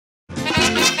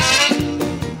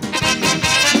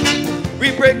We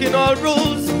breaking all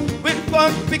rules with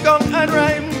fun, become and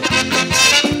rhyme.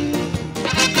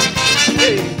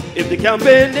 Hey, if the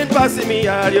campaign didn't pass me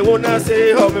yard, you wanna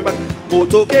say how me back.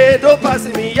 Motoke don't pass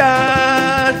me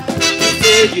yard. You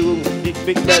say you make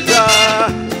me better.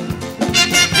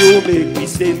 You make me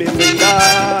stay me finger.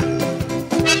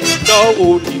 Now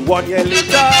only 1 year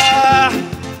later,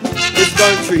 this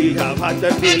country have had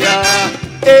a failure.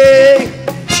 Hey,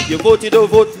 you vote, you don't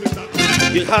vote.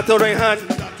 You hat or right hand.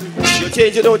 You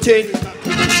change, you don't change.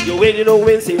 You win, you don't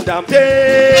win. Same damn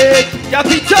thing. Ya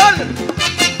Peter,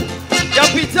 ya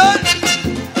Peter.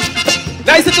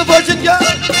 Nice little virgin girl.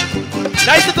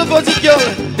 Nice little virgin girl.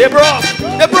 They brought,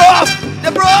 they brought,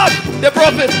 they brought, they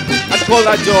brought it. And call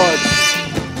that George.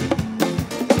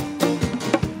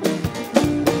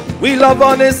 We love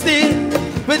honesty,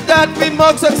 with that we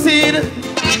must succeed.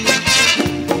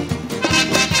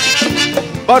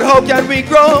 But how can we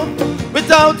grow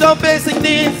without our basic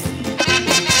needs?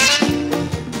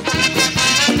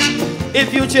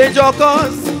 If you change your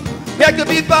course, there could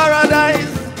be paradise.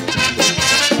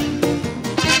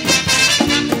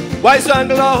 Why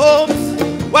strangle our hopes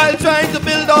while trying to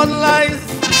build on lies?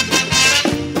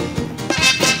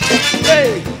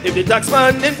 Hey, if the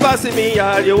taxman didn't pass me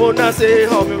yard, you wanna say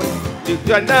how me. The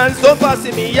grandans don't pass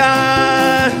me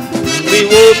yard. We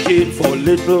working for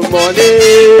little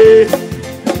money.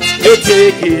 You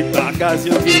take it back as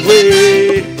you give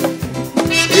way.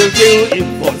 You kill him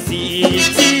for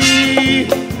CET,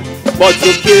 but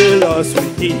you kill us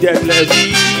with the dead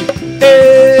levy.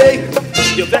 Hey,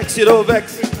 you vex, you don't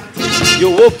vex.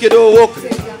 You walk, you don't walk.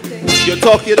 You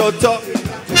talk, you don't talk.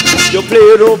 You play,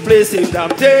 you don't play. Same damn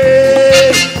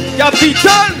thing. Ya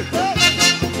Peter,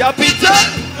 ya Peter.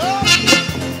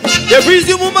 They breeze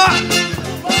you, mama.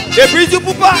 They breeze you,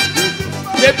 papa.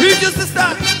 They breeze your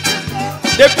sister.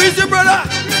 They breeze your brother.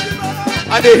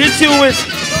 And they hit you with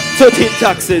 13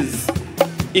 taxes.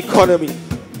 Economy.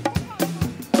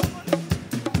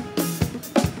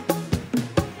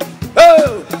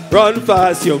 Oh, run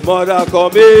fast, your mother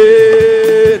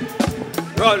coming.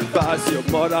 Run fast, your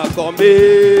mother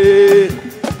coming.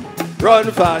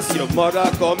 Run fast, your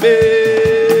mother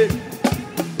coming.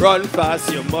 Run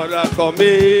fast, your mother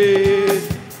coming.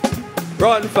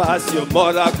 Run fast, your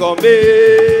mother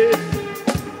coming.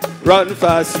 Run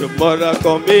fast, your mother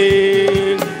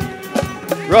coming.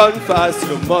 Run fast,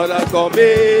 your mother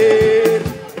coming.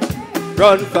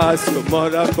 Run fast, your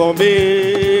mother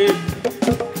coming.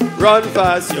 Run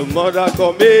fast, your mother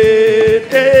coming.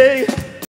 Hey.